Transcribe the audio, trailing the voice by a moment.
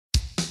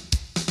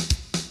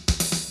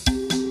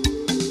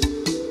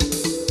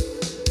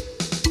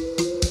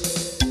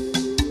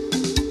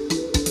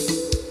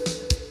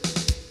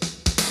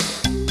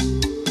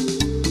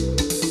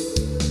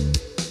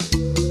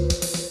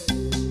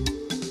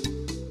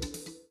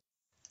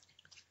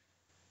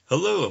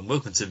Hello and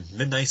welcome to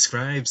Midnight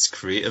Scribe's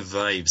Creative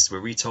Vibes,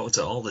 where we talk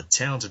to all the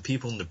talented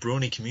people in the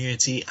brony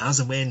community as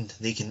and when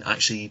they can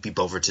actually be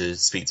bothered to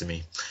speak to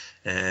me.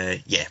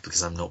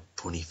 Because I'm not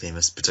pony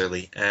famous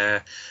particularly.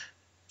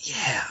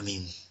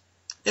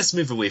 Let's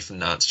move away from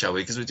that, shall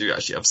we? Because we do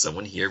actually have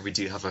someone here. We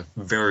do have a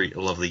very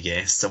lovely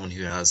guest, someone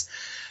who has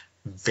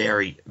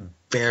very,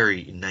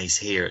 very nice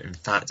hair. In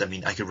fact,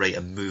 I could write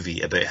a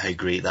movie about how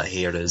great that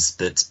hair is,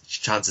 but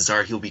chances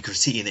are he'll be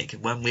critiquing it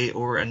one way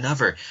or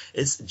another.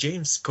 It's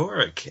James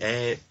Corck,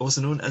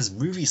 also known as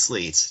Movie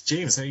Slate.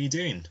 James, how are you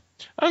doing?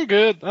 I'm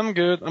good.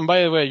 And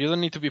by the way, you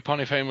don't need to be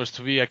pony famous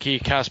to be a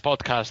kick-ass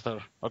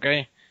podcaster,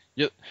 okay?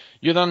 You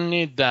don't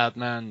need that,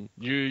 man.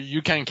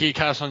 You can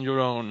kick-ass on your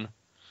own.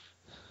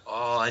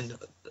 Oh, I know.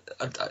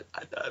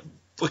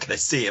 What can I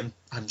say?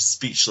 I'm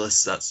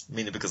speechless. That's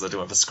mainly because I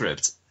don't have a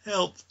script.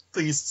 Help,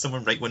 please,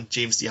 someone write one.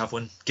 James, do you have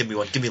one? Give me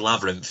one. Give me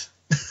Labyrinth.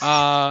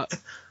 Are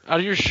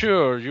you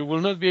sure? You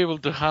will not be able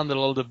to handle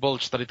all the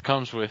bulge that it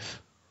comes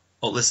with.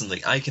 Oh, listen,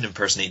 I can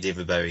impersonate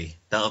David Bowie.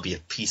 That'll be a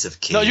piece of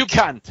cake. No, you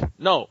can't.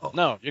 No,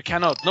 you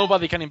cannot.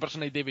 Nobody can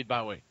impersonate David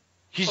Bowie.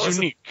 He's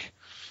unique.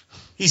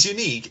 He's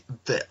unique,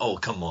 but,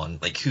 come on.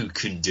 Who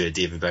couldn't do a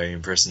David Bowie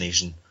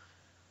impersonation?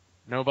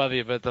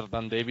 Nobody better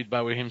than David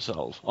Bowie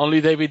himself.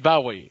 Only David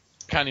Bowie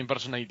can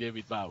impersonate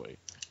David Bowie.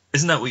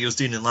 Isn't that what he was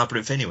doing in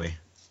Labyrinth anyway?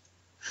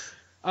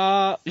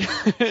 No.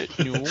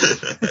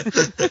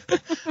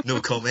 No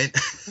comment.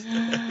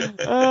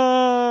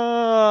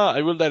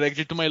 I will direct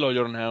you to my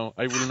lawyer now.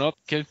 I will not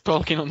keep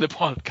talking on the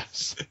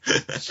podcast.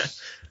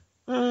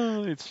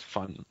 It's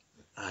fun.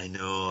 I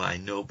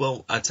know.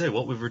 Well, I tell you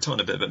what, we were talking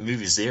a bit about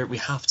movies there. We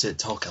have to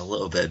talk a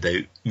little bit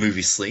about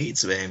Movie Slate.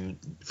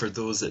 For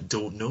those that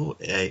don't know,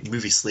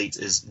 Movie Slate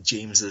is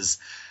James's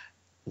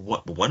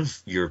one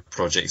of your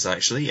projects,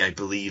 actually. I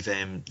believe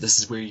this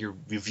is where you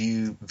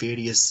review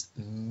various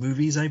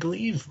movies, I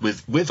believe,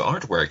 with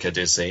artwork, I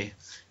dare say.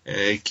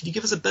 Can you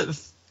give us a bit of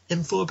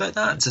info about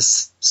that?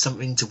 Just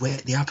something to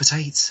whet the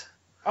appetite?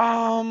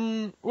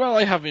 Well,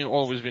 I have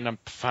always been a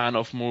fan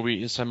of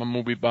movies. I'm a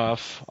movie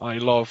buff. I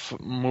love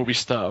movie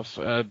stuff.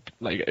 I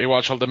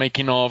watch all the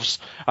making-ofs.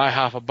 I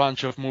have a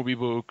bunch of movie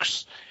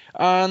books.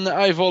 And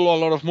I follow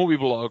a lot of movie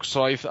blogs,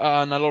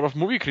 and a lot of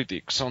movie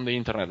critics on the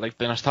internet, like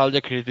the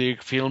Nostalgia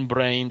Critic, Film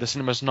Brain, the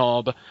Cinema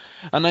Snob.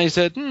 And I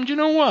said, you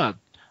know what?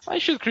 I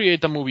should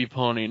create a movie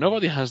pony.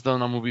 Nobody has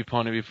done a movie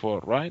pony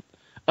before, right?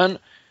 And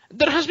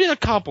there has been a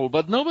couple,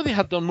 but nobody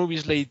had done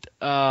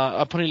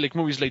a pony like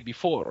Movie Slate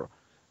before.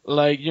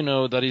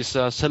 That is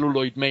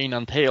celluloid mane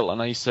and tail.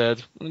 And I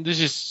said, this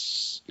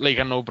is like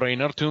a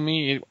no-brainer to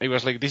me. It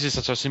was like, this is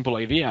such a simple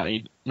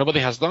idea.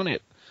 Nobody has done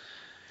it.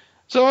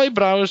 So I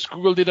browsed,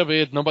 Googled it a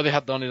bit, nobody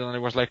had done it, and I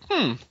was like,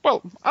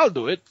 well, I'll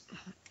do it.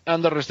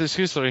 And the rest is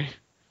history.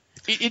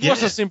 It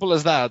was as simple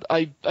as that.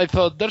 I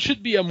thought there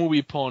should be a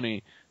movie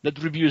pony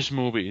that reviews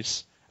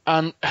movies,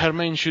 and her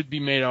mane should be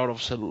made out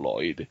of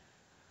celluloid.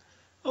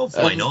 Oh,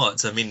 why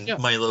not?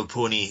 My Little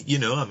Pony,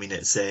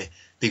 it's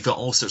they've got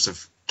all sorts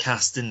of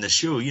cast in the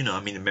show,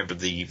 remember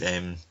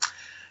the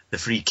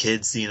Free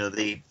Kids,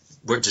 they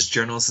worked as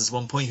journalists at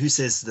one point. Who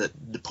says that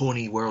the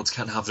pony world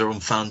can't have their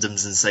own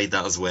fandoms inside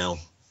that as well?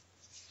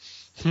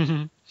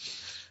 And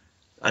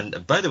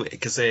by the way,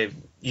 because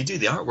you do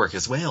the artwork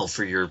as well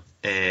for your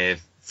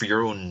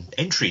own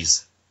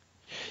entries.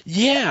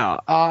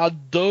 Yeah,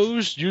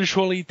 those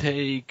usually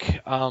take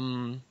a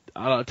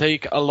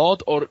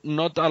lot or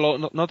not a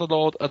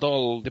lot at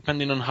all,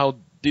 depending on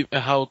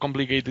how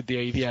complicated the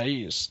idea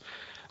is.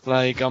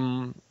 I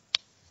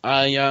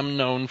am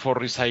known for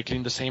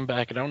recycling the same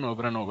background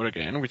over and over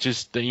again, which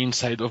is the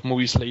inside of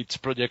Movie Slate's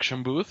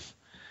projection booth.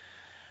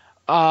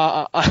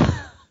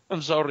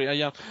 I'm sorry, I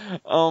am.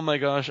 Oh my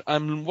gosh,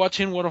 I'm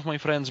watching one of my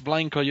friends,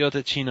 Blind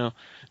Coyote Chino,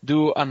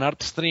 do an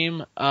art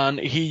stream, and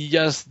he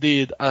just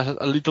did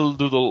a little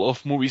doodle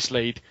of Movie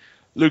Slate,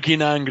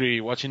 looking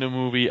angry, watching a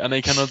movie, and I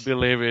cannot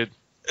believe it.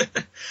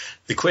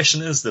 The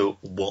question is, though,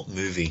 what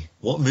movie?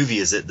 What movie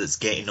is it that's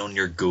getting on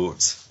your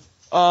goat?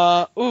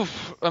 I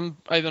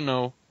don't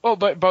know. Oh,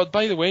 but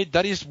by the way,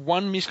 that is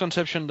one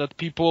misconception that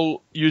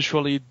people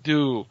usually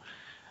do,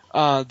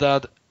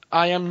 that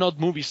I am not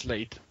Movie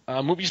Slate.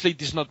 Movie Slate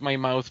is not my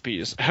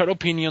mouthpiece. Her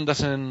opinion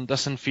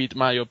doesn't fit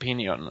my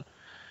opinion.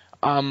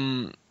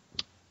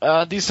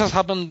 This has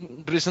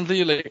happened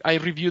recently. I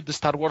reviewed the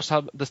Star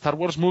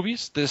Wars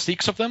movies, the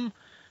 6 of them,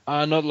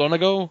 not long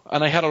ago,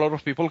 and I had a lot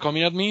of people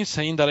coming at me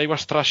saying that I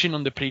was trashing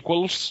on the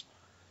prequels,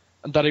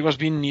 that I was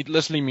being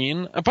needlessly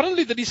mean.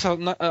 Apparently, there is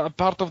a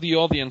part of the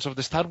audience of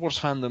the Star Wars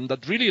fandom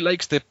that really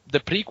likes the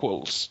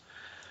prequels,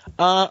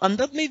 and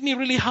that made me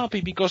really happy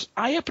because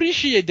I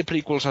appreciate the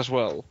prequels as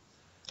well.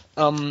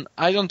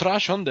 I don't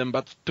trash on them,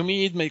 but to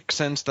me it makes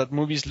sense that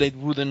Movie Slate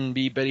wouldn't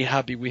be very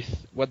happy with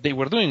what they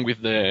were doing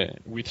with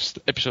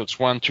episodes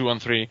 1, 2,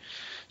 and 3.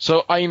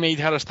 So I made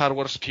her a Star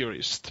Wars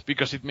purist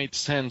because it made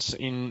sense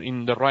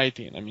in the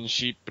writing.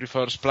 She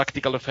prefers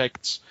practical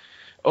effects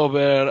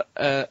over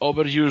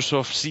use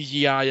of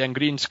CGI and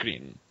green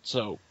screen.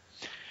 So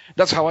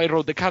That's how I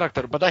wrote the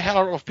character. But I had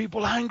a lot of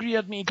people angry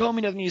at me,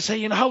 coming at me,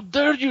 saying, "How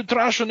dare you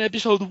trash on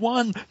episode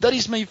 1? That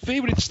is my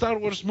favorite Star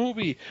Wars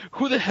movie.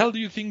 Who the hell do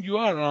you think you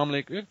are?" And I'm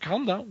like,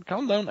 calm down,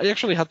 calm down. I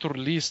actually had to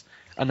release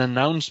an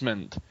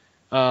announcement,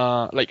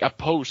 like a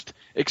post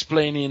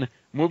explaining,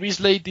 Movie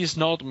Slate is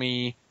not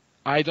me.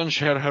 I don't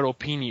share her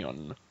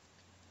opinion.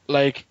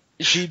 Like,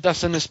 she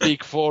doesn't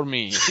speak for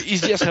me.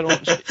 It's just her own.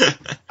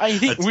 I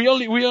think we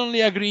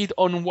only agreed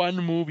on one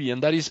movie,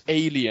 and that is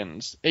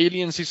Aliens.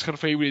 Aliens is her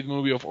favorite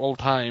movie of all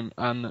time,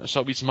 and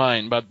so is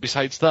mine. But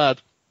besides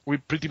that, we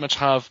pretty much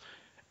have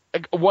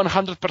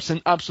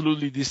 100%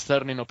 absolutely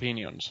discerning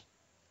opinions.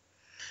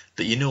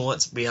 But you know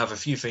what? We have a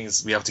few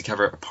things we have to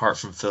cover apart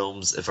from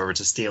films. If I were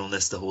to stay on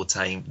this the whole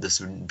time,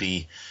 this wouldn't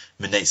be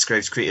Midnight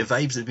Scribe's Creative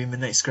Vibes. It'd be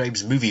Midnight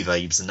Scribe's Movie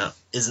Vibes, and that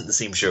isn't the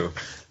same show.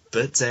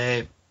 But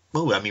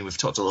well, I mean, we've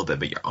talked a little bit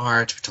about your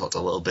art. We've talked a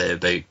little bit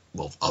about,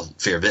 well, a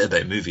fair bit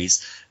about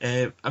movies.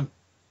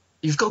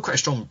 You've got quite a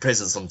strong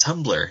presence on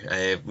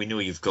Tumblr. We know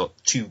you've got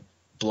 2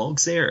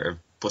 blogs there. Or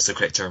what's the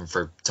correct term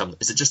for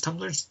Tumblr? Is it just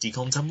Tumblrs? Do you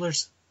call them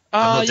Tumblrs?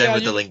 I'm not down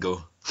with the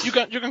lingo. You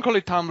can call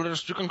it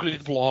Tumblrs. You can call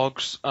it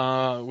blogs.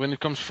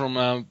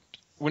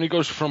 When it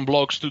goes from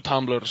blogs to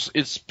Tumblrs,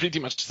 it's pretty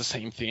much the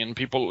same thing.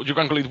 You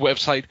can call it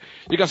website.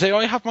 You can say, "Oh,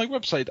 I have my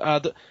website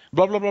at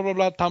blah blah blah blah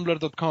blah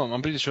tumblr.com."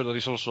 I'm pretty sure that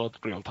is also a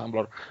real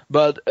Tumblr.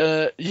 But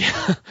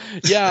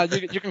yeah,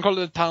 you can call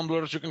it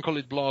Tumblrs. You can call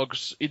it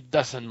blogs. It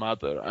doesn't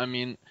matter. I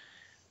mean,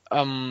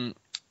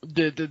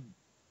 the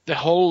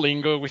whole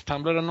lingo with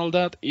Tumblr and all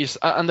that is,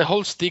 and the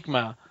whole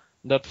stigma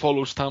that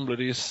follows Tumblr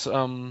is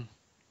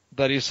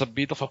that is a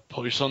bit of a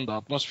poisoned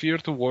atmosphere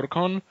to work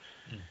on.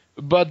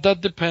 But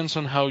that depends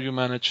on how you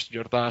manage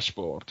your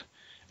dashboard.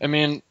 I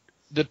mean,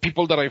 the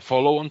people that I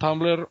follow on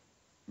Tumblr,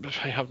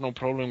 I have no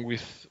problem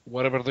with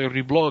whatever they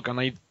reblog, and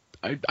I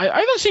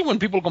don't see when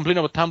people complain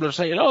about Tumblr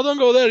saying, "Oh, don't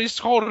go there, it's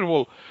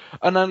horrible."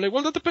 And I'm like,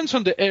 well, that depends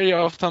on the area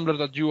of Tumblr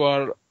that you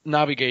are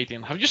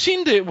navigating. Have you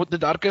seen the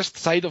darkest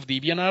side of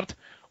DeviantArt,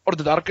 or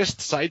the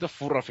darkest side of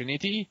Fur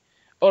Affinity,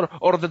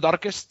 or the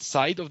darkest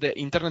side of the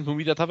Internet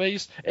Movie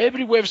Database?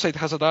 Every website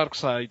has a dark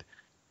side.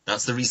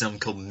 That's the reason I'm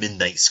called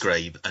Midnight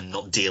Scribe and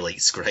not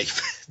Daylight Scribe.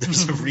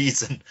 There's a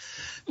reason.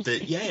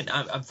 But yeah,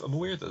 I'm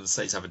aware that the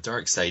sites have a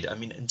dark side. I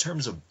mean, in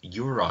terms of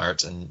your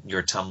art and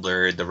your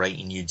Tumblr, the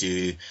writing you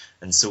do,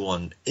 and so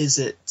on, is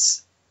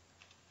it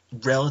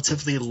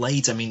relatively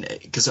light? I mean,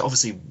 because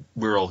obviously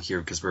we're all here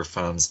because we're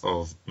fans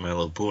of My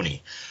Little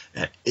Pony.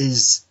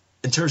 Is,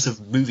 in terms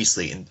of Movie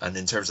Slate and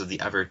in terms of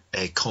the other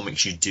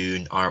comics you do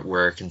and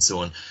artwork and so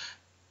on,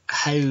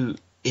 how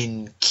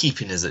in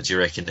keeping is it, do you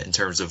reckon, in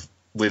terms of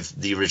with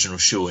the original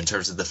show, in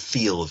terms of the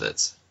feel of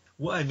it?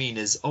 What I mean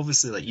is,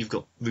 obviously, like, you've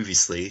got Movie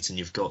Slate and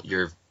you've got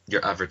your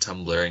other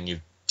Tumblr and you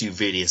do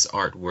various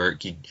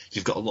artwork,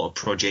 you've got a lot of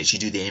projects, you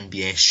do the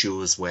MBS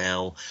show as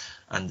well,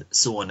 and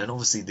so on. And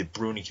obviously the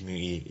Brony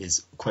community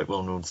is quite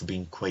well known for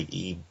being quite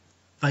a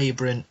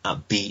vibrant,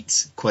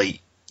 upbeat, quite,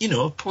 you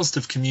know, a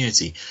positive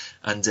community.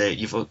 And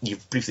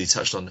you've briefly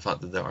touched on the fact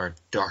that there are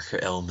darker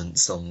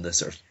elements on the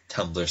sort of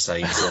Tumblr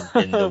side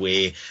in the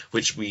way,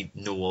 which we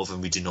know of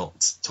and we do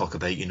not talk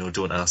about. You know,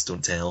 don't ask,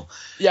 don't tell.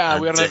 Yeah,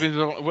 we're not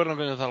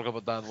going to talk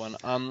about that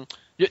one.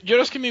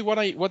 You're asking me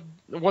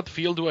what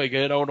feel do I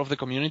get out of the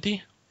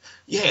community?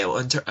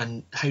 Yeah,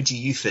 and how do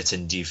you fit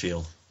in? Do you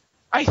feel?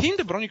 I think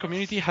the Brony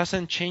community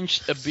hasn't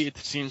changed a bit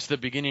since the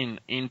beginning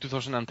in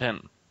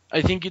 2010.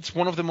 I think it's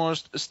one of the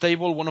most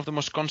stable, one of the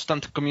most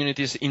constant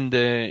communities in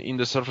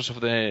the surface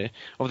of the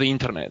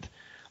internet.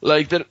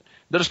 Like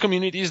there's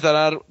communities that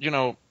are, you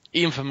know,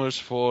 infamous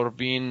for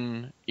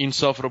being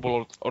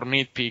insufferable or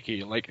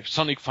nitpicky. Like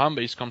Sonic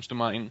fanbase comes to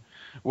mind,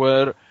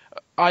 where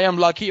I am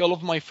lucky. All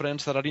of my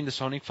friends that are in the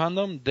Sonic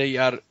fandom, they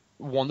are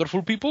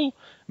wonderful people,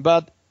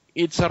 but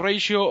it's a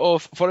ratio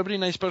of, for every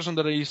nice person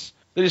there is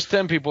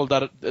 10 people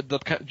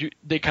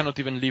they cannot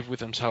even live with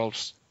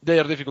themselves. They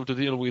are difficult to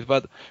deal with.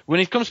 But when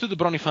it comes to the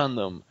Brony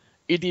fandom,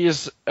 it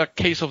is a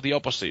case of the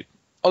opposite.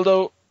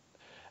 Although,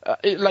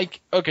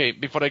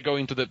 before I go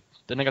into the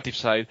negative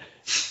side,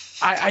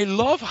 I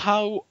love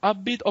how a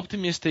bit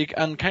optimistic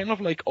and kind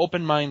of like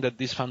open-minded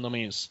this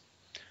fandom is.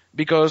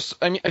 Because,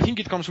 I mean, I think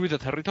it comes with the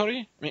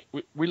territory. I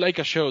mean, we like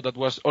a show that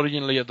was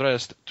originally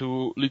addressed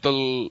to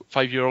little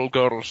 5-year-old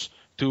girls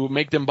to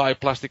make them buy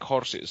plastic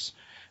horses.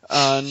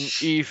 And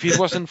if it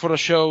wasn't for a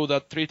show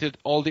that treated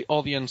all the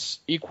audience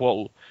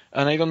equal,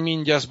 and I don't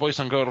mean just boys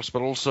and girls,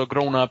 but also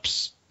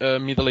grown-ups,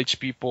 middle-aged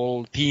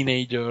people,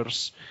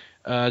 teenagers,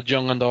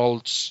 young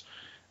adults,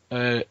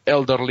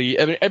 elderly,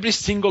 every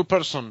single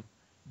person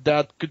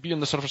that could be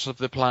on the surface of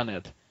the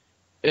planet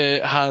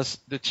has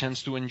the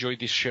chance to enjoy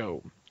this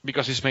show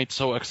because it's made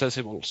so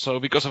accessible. So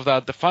because of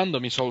that, the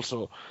fandom is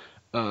also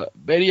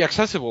very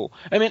accessible.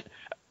 I mean,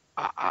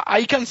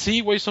 I can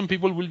see why some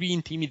people will be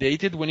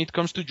intimidated when it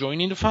comes to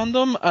joining the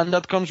fandom, and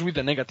that comes with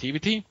the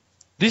negativity.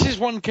 This is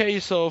one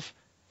case of,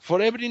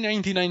 for every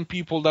 99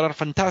 people that are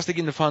fantastic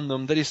in the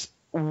fandom, there is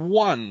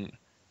one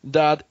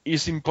that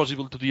is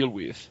impossible to deal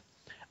with.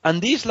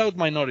 And this loud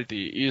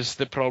minority is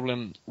the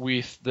problem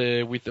with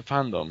the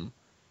fandom.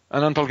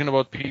 And I'm talking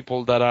about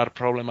people that are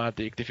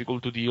problematic,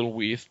 difficult to deal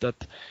with,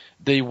 that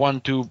they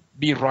want to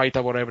be right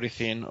about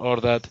everything, or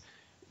that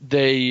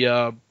they,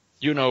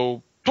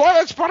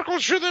 Twilight Sparkle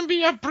shouldn't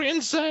be a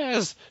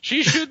princess.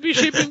 She should be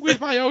shipping with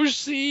my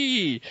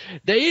OC.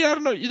 They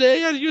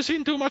are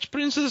using too much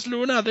Princess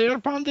Luna. They are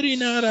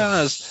pandering at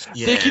us.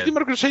 Yeah. The Cutie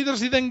Mark Crusaders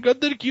didn't get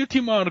their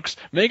cutie marks.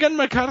 Megan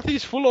McCarthy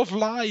is full of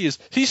lies.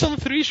 Season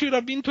 3 should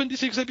have been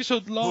 26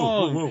 episodes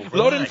long. Whoa,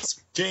 relax.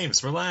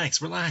 James, relax.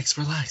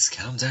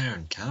 Calm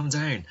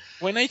down.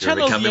 When I You're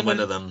channel becoming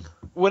one of them.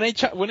 When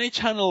I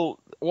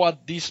channel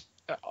what these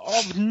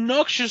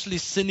obnoxiously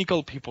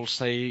cynical people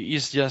say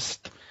is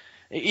just...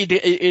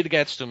 It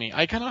gets to me.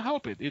 I cannot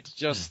help it. It's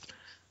just,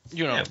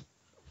 Yeah.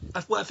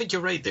 Well, I think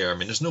you're right there. I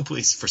mean, there's no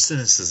place for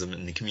cynicism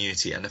in the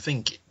community, and I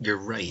think you're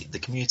right. The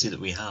community that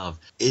we have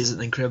is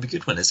an incredibly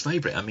good one. It's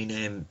vibrant. I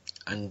mean,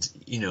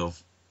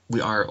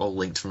 we are all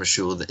linked from a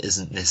show that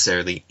isn't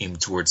necessarily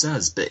aimed towards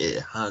us, but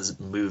it has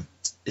moved.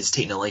 It's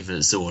taken a life of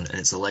its own, and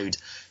it's allowed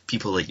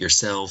people like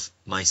yourself,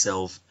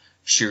 myself,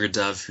 Sugar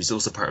Dove, who's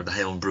also part of the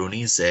Highland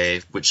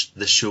Bronies, which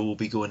this show will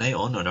be going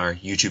out on our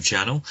YouTube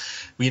channel.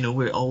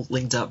 We're all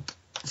linked up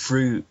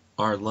through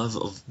our love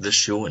of the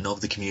show and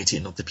of the community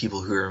and of the people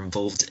who are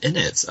involved in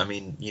it. I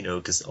mean,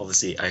 because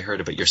obviously I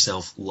heard about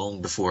yourself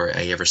long before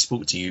I ever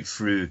spoke to you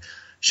through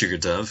Sugar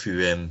Dove,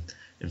 who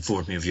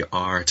informed me of your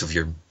art, of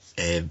your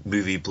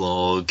movie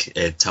blog,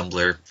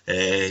 Tumblr,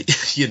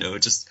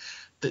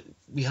 but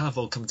we have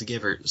all come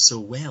together so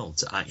well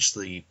to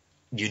actually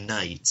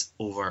unite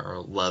over our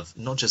love,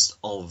 not just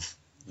of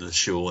the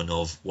show and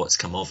of what's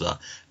come of that,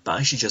 but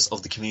actually just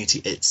of the community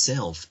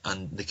itself.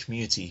 And the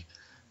community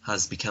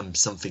has become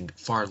something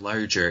far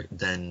larger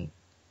than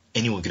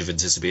anyone could have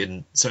anticipated,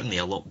 and certainly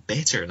a lot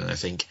better than I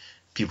think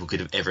people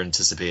could have ever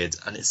anticipated.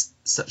 And it's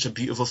such a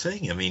beautiful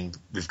thing. I mean,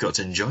 we've got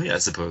to enjoy it, I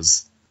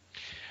suppose.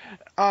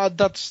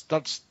 That's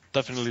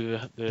definitely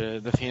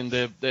the thing.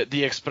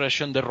 The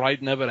expression, the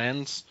ride never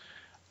ends.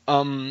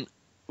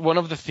 One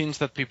of the things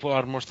that people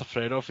are most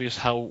afraid of is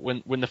how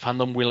when the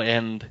fandom will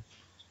end,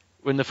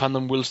 when the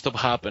fandom will stop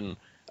happening.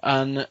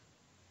 And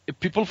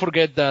people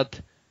forget that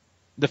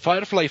the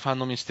Firefly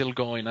fandom is still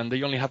going, and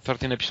they only had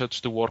 13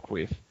 episodes to work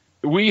with.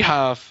 We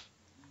have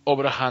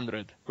over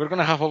 100. We're going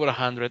to have over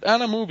 100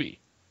 and a movie.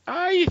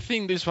 I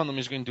think this fandom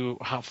is going to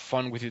have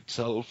fun with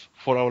itself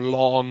for a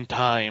long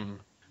time.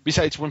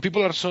 Besides, when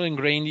people are so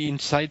ingrained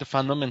inside the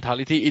fandom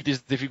mentality, it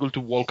is difficult to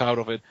walk out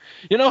of it.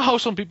 You know how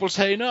some people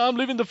say, no, I'm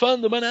leaving the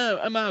fandom and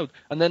I'm out.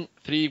 And then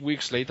 3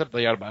 weeks later,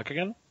 they are back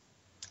again?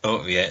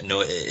 Oh, yeah,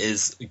 no, it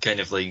is kind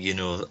of like, a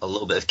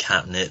little bit of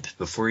catnip.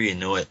 Before you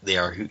know it, they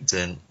are hooked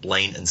in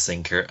line and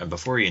sinker, and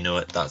before you know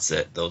it, that's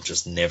it. They'll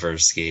just never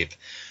escape.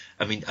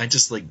 I mean, I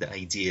just like the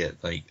idea,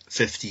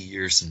 50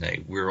 years from now,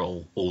 we're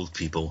all old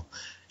people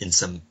in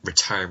some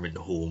retirement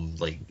home,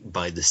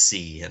 by the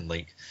sea, and,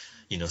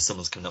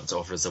 someone's coming up to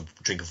offer us a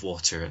drink of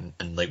water,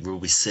 and we'll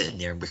be sitting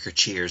there in wicker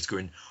chairs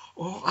going,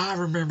 oh, I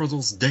remember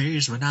those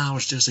days when I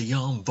was just a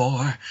young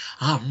boy.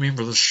 I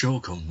remember the show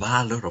called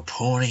My Little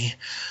Pony.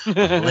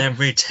 Let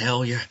me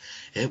tell you,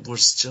 it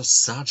was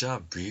just such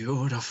a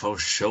beautiful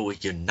show.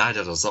 It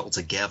united us all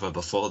together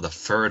before the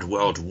Third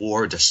World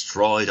War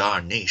destroyed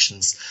our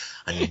nations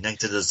and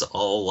united us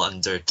all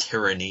under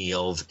tyranny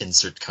of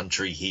insert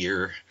country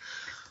here.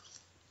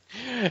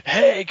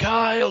 Hey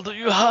Kyle, do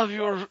you have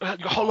your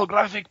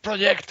holographic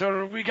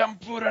projector? We can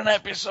put an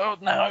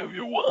episode now if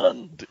you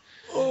want.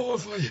 Oh,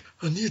 if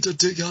I need to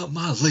dig out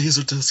my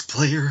Laserdisc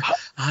player.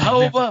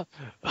 How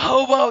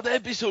about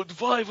episode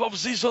 5 of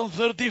season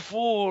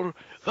 34?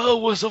 That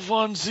was a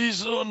fun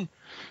season.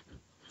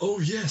 Oh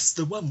yes,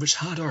 the one which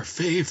had our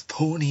fave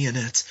pony in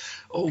it.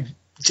 Oh,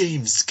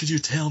 James, could you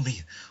tell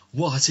me,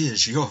 what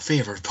is your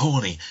favorite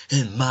pony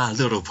in My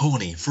Little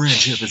Pony?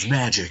 Friendship is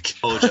magic.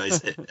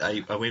 Apologize,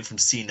 I went from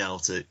senile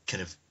to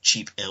kind of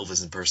cheap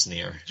Elvis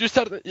impersonator.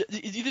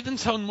 It didn't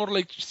sound more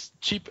like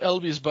cheap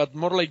Elvis, but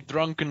more like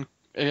drunken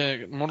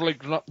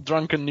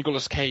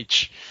Nicolas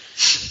Cage.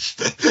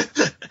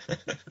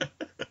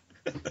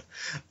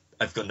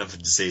 I've got nothing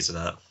to say to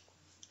that.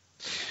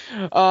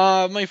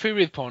 My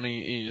favorite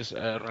pony is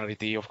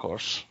Rarity, of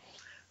course.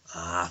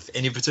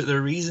 Any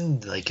particular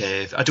reason? I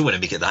don't want to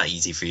make it that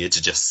easy for you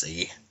to just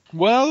say.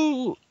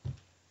 Well,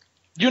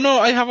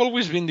 I have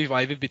always been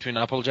divided between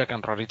Applejack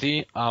and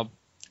Rarity.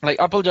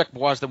 Applejack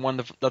was the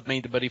one that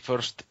made the very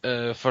first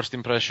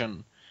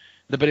impression,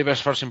 the very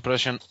best first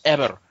impression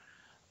ever.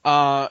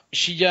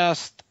 She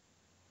just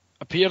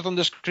appeared on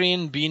the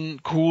screen, being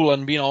cool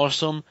and being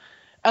awesome,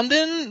 and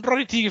then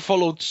Rarity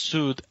followed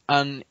suit,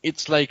 and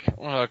it's like,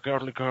 oh,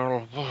 girly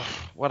girl, oh,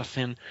 what a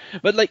thing.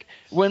 But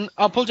when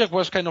Applejack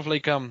was kind of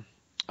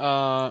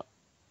a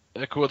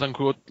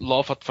quote-unquote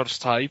love at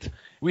first sight,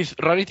 with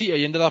Rarity I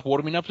ended up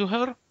warming up to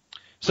her.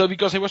 So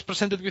because I was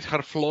presented with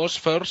her flaws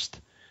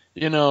first,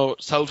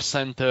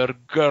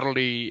 self-centered,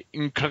 girly,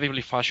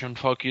 incredibly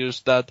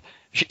fashion-focused, that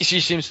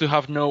she seems to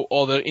have no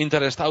other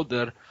interest out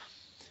there.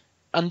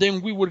 And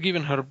then we were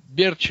given her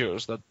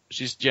virtues, that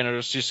she's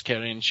generous, she's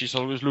caring, she's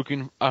always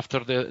looking after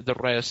the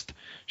rest,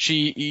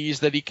 she is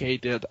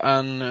dedicated,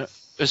 and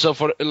So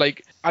for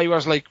like, I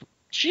was like,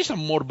 she's a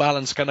more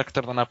balanced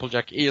character than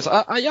Applejack is.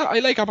 I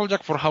like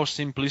Applejack for how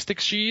simplistic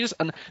she is,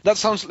 and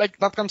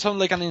that can sound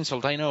like an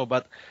insult, I know,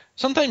 but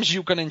sometimes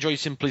you can enjoy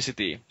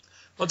simplicity.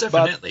 Well,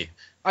 definitely.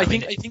 I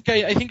think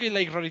I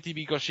like Rarity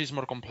because she's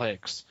more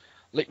complex.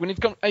 Like when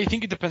it comes, I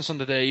think it depends on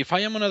the day. If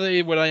I am on a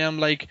day where I am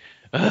like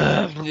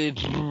that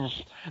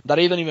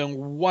I don't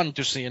even want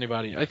to see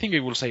anybody, I think I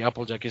will say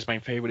Applejack is my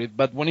favorite.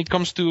 But when it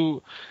comes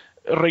to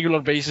a regular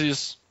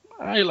basis,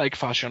 I like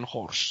Fashion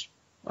Horse.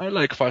 I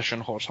like Fashion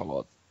Horse a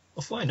lot.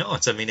 Well, why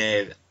not?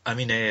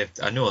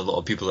 I know a lot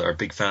of people that are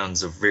big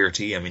fans of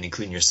Rarity. I mean,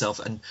 including yourself.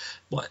 And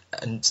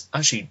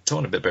actually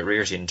talking a bit about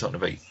Rarity and talking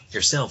about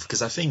yourself,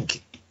 because I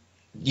think,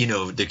 you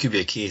know, there could be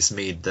a case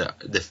made that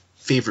the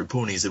favorite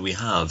ponies that we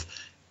have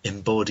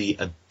embody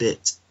a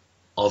bit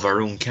of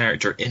our own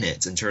character in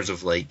it, in terms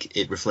of like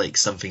it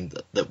reflects something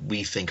that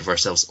we think of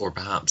ourselves, or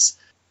perhaps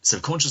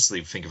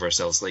subconsciously think of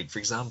ourselves. Like, for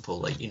example,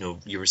 like, you know,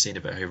 you were saying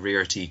about how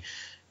Rarity,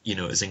 you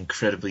know, is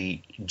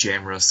incredibly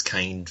generous,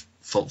 kind,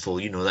 thoughtful,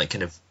 you know, that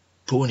kind of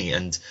pony.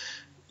 And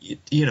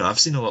you know, I've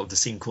seen a lot of the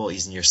same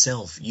qualities in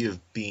yourself. You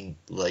have been,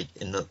 like,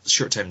 in the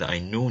short time that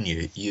I've known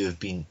you, you have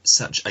been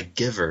such a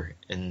giver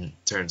in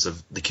terms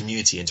of the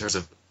community, in terms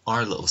of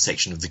our little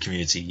section of the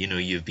community. You know,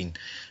 you've been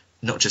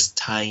not just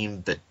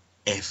time, but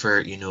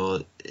effort, you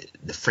know,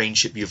 the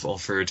friendship you've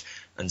offered,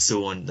 and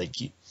so on. Like,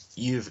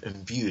 you've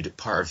imbued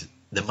part of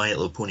the My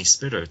Little Pony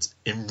spirit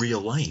in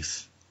real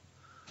life.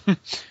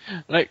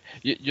 Like,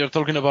 you're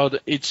talking about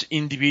each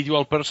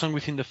individual person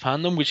within the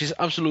fandom, which is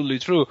absolutely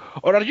true.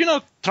 Or are you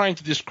not trying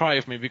to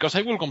describe me? Because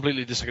I will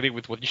completely disagree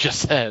with what you just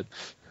said.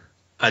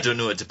 I don't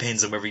know, it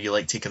depends on whether you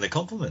like taking the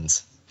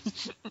compliments.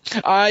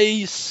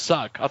 I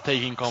suck at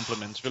taking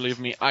compliments, believe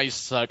me, I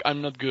suck.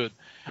 I'm not good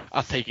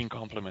at taking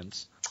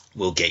compliments.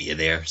 We'll get you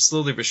there.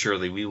 Slowly but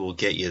surely, we will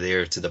get you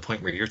there to the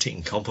point where you're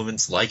taking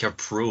compliments like a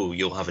pro.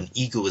 You'll have an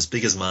ego as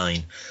big as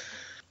mine.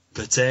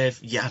 But,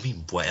 yeah, I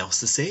mean, what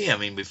else to say? I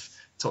mean, we've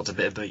talked a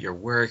bit about your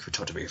work, we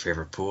talked about your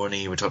favourite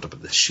pony, we talked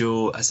about the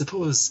show, I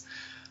suppose.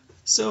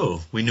 So,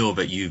 we know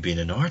about you being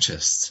an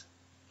artist.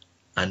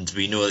 And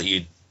we know that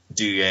you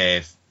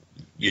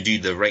do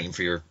the writing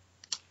for your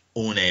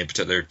own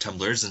particular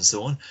Tumblrs and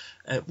so on.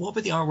 What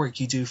about the artwork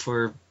you do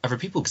for other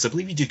people? Because I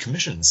believe you do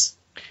commissions.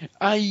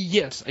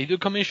 Yes, I do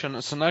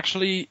commissions, and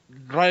actually,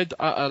 right,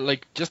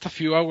 like just a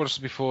few hours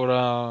before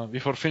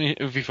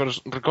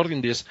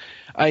recording this,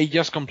 I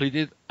just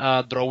completed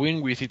a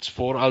drawing with its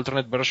 4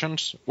 alternate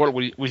versions, well,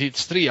 with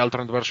its 3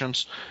 alternate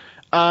versions,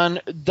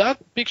 and that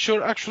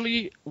picture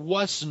actually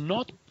was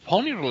not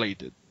pony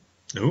related.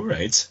 Oh,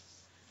 right.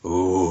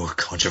 Oh,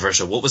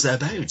 controversial. What was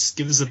that about?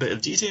 Give us a bit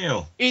of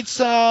detail. It's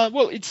a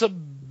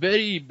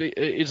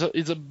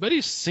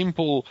very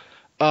simple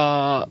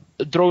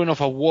drawing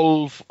of a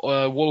wolf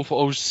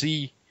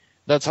OC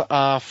that's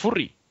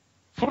furry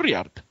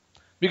art.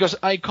 Because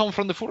I come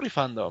from the furry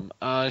fandom.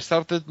 I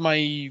started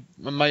my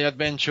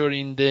adventure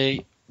in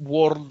the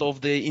world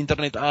of the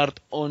internet art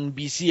on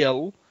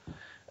BCL,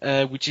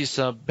 which is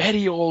a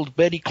very old,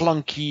 very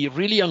clunky,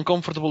 really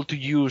uncomfortable to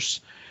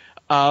use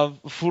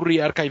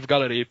furry archive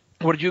gallery,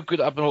 where you could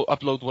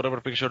upload whatever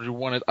picture you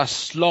wanted,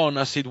 as long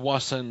as it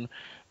wasn't,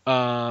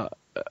 as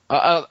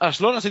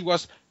long as it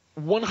was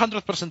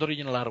 100%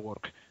 original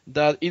artwork,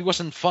 that it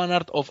wasn't fan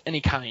art of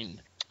any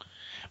kind.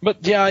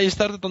 But yeah, I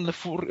started on the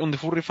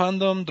furry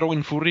fandom,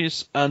 drawing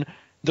furries, and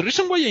the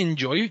reason why I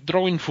enjoy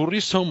drawing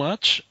furries so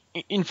much,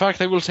 in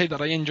fact, I will say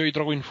that I enjoy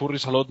drawing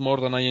furries a lot more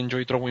than I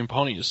enjoy drawing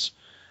ponies.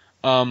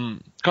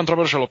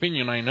 Controversial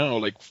opinion, I know.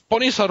 Like,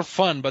 ponies are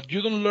fun, but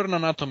you don't learn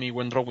anatomy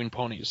when drawing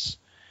ponies.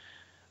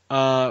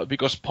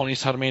 Because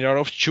ponies are made out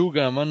of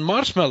chewing and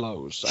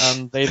marshmallows,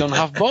 and they don't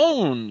have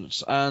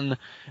bones, and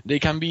they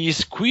can be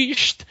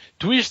squished,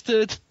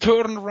 twisted,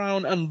 turned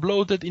around, and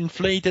bloated,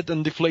 inflated,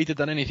 and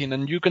deflated, and anything,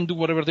 and you can do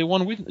whatever you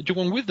want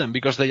with them,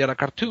 because they are a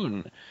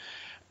cartoon.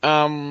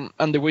 And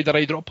the way that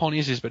I draw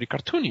ponies is very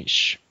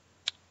cartoonish.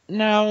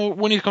 Now,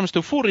 when it comes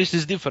to furries,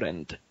 it's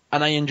different,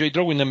 and I enjoy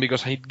drawing them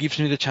because it gives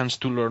me the chance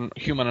to learn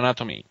human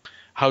anatomy.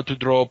 How to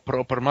draw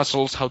proper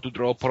muscles, how to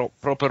draw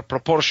proper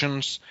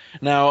proportions.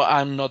 Now,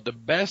 I'm not the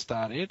best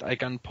at it. I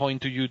can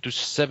point to you to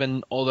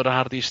 7 other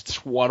artists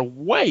who are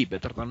way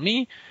better than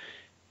me,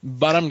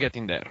 but I'm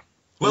getting there.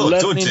 Well,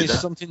 learning is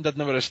something that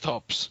never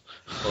stops.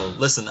 Well,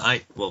 listen,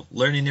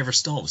 learning never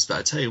stops, but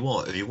I tell you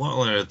what, if you want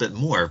to learn a bit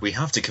more, we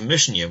have to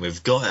commission you.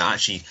 We've got to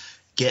actually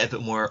get a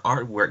bit more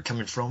artwork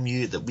coming from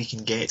you that we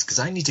can get, because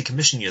I need to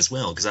commission you as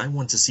well, because I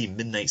want to see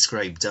Midnight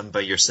Scribe done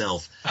by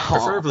yourself,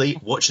 preferably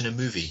watching a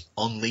movie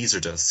on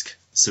Laserdisc.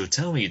 So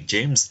tell me,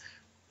 James,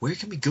 where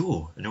can we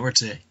go in order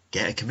to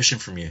get a commission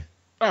from you?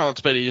 Oh,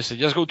 it's very easy.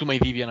 Just go to my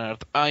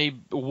DeviantArt. I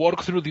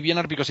work through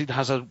DeviantArt because it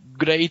has a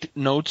great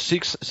Note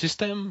 6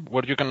 system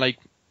where you can, like,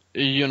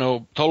 you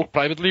know, talk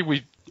privately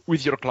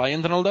with your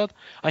client and all that.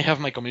 I have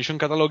my commission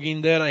catalog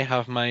in there. I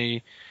have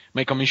my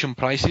commission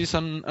prices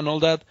and all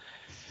that.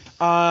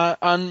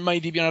 And my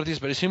DeviantArt is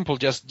very simple,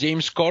 just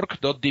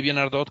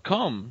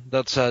jamescorck.deviantart.com.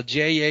 That's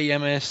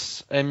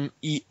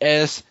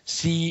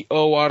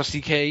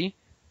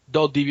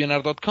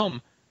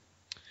JamesMescorck.deviantart.com.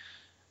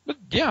 But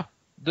yeah,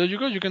 there you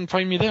go. You can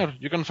find me there.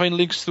 You can find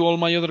links to all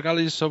my other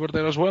galleries over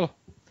there as well.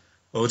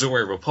 Oh, don't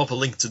worry, we'll pop a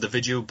link to the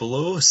video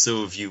below,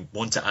 so if you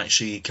want to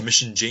actually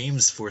commission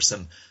James for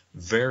some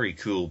very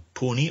cool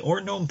pony or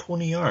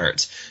non-pony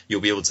art,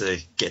 you'll be able to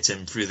get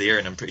him through there,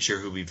 and I'm pretty sure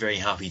he'll be very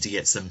happy to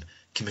get some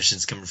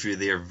commissions coming through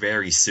there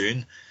very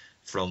soon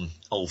from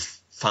all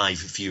 5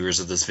 viewers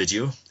of this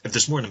video. If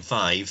there's more than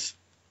 5,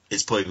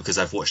 it's probably because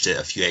I've watched it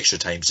a few extra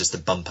times just to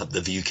bump up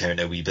the view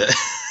count a wee bit.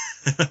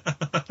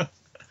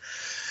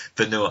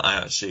 But no, I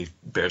actually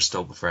better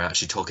stop before I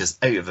actually talk us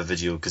out of a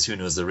video, because who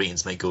knows, the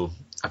ratings might go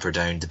up or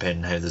down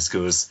depending on how this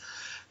goes.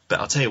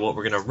 But I'll tell you what,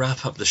 we're going to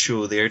wrap up the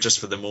show there just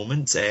for the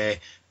moment.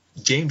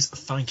 James,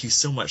 thank you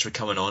so much for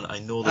coming on. I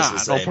know this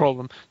was... No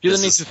problem. You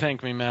don't need to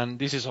thank me, man.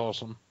 This is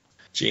awesome.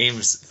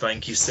 James,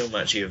 thank you so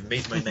much. You have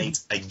made my night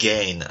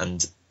again.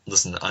 And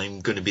listen,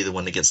 I'm going to be the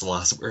one that gets the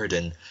last word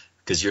in,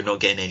 because you're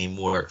not getting any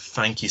more.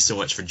 Thank you so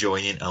much for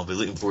joining. I'll be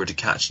looking forward to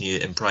catching you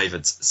in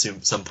private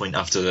soon, some point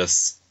after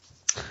this.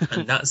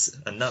 and that's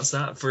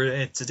that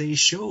for today's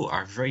show,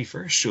 our very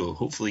first show.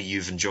 Hopefully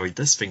you've enjoyed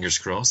this, fingers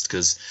crossed,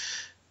 because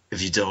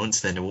if you don't,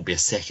 then there won't be a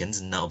second,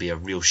 and that'll be a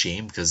real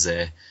shame, because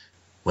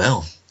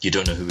well, you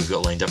don't know who we've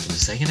got lined up for the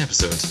second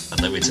episode,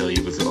 and let me tell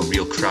you, we've got a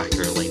real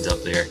cracker lined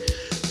up there.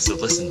 So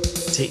listen,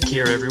 take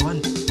care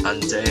everyone,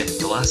 and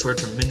the last word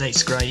from Midnight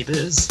Scribe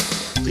is,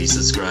 please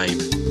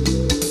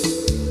subscribe.